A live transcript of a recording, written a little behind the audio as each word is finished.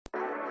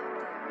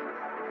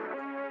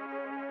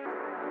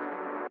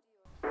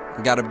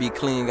Gotta be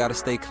clean, gotta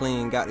stay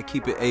clean, gotta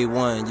keep it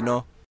A1, you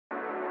know?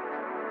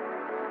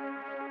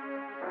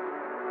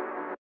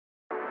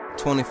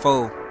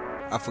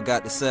 24, I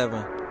forgot the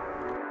 7.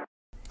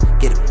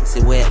 Get a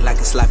pussy wet like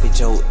a sloppy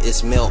Joe.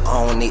 It's milk,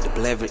 I don't need the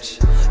leverage.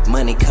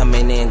 Money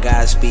coming in,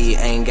 Godspeed,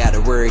 ain't got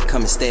a word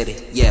coming steady.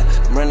 Yeah,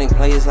 I'm running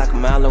plays like a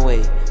mile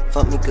away.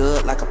 Fuck me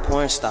good like a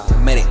porn star.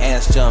 Made an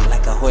ass jump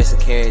like a horse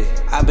and carriage.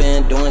 I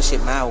been doing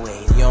shit my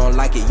way. You don't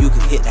like it, you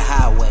can hit the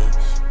highway.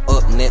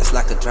 Up next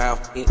like a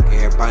drought.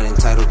 Everybody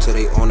entitled to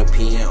they own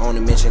opinion. On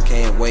the mission,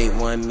 can't wait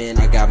 1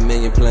 minute. I got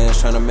million plans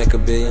trying to make a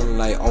billion.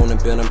 Like own a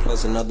building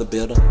plus another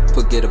building.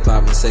 Forget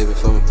about me, save it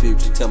for my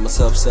future. Tell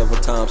myself several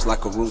times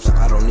like a rooster.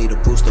 I don't need a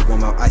booster when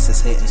my ice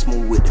is hitting.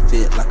 Smooth with the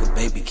fit like a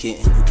baby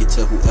kitten. You can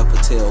tell whoever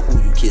tell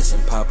who you kissing.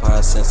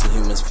 Popeye's sense of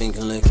humans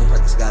finger licking.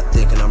 Pockets got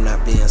thick and I'm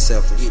not being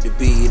selfish. Get the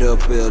beat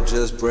up, bill,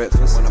 just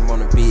breakfast. When I'm on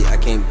the beat, I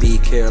can't be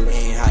careless.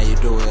 Ain't how you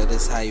do it,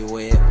 it's how you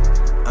wear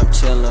it. I'm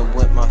chillin'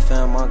 with my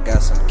fam, I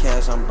got some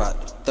cash, I'm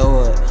about to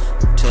throw it.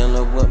 I'm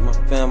chillin' with my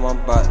fam, I'm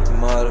about to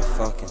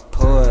motherfucking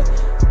pour it.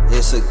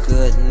 It's a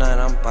good night,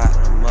 I'm about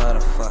to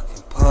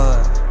motherfucking pour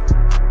it.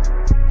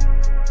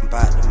 I'm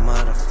about to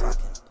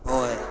motherfucking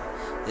pour it.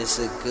 It's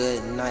a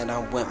good night,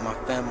 I'm with my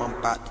fam, I'm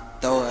about to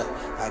throw it.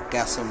 I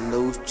got some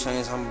loose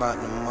chains, I'm about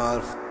to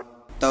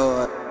motherfucking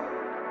throw it.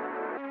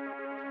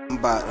 I'm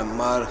about to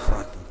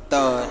motherfucking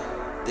throw it.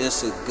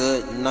 It's a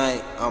good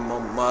night, I'm a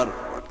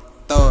motherfucking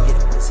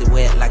Get a pussy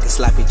wet like a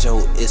sloppy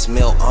Joe. It's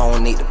milk, I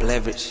don't need the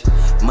leverage.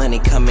 Money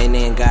coming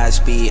in,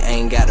 Godspeed,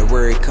 ain't got a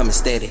word coming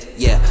steady.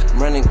 Yeah,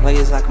 I'm running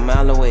plays like a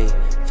mile away.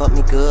 Fuck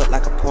me good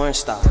like a porn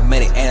star.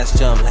 Made an ass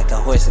jump like a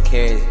horse and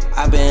carriage.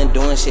 I been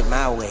doing shit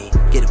my way.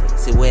 Get a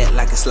pussy wet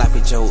like a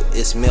sloppy Joe.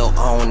 It's milk,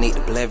 I don't need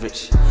the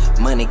leverage.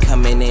 Money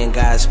coming in,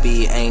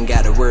 Godspeed, ain't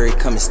got a word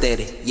coming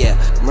steady. Yeah,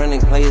 I'm running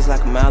plays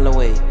like a mile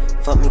away.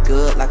 Fuck me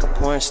good like a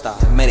porn star.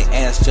 Made an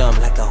ass jump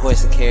like a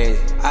horse and carriage.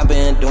 I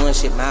been doing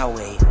shit my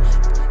way.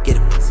 Get a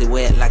pussy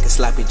wet like a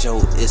sloppy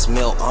Joe. It's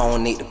milk, I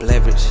don't need the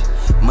leverage.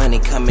 Money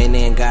coming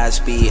in,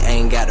 Godspeed,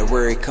 ain't got a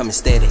word coming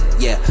steady.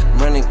 Yeah, I'm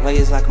running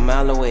plays like a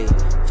mile away.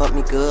 Fuck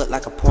me good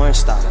like a porn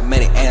star.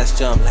 Made an ass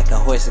jump like a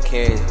horse and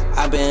carriage.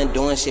 I been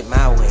doing shit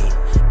my way.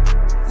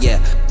 Yeah,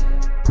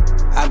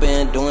 I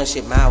been doing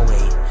shit my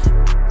way.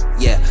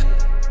 Yeah,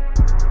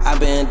 I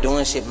been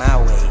doing shit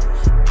my way.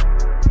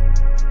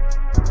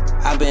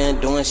 I been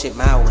doing shit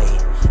my way.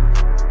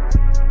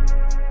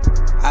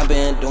 I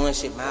been doing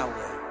shit my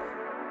way.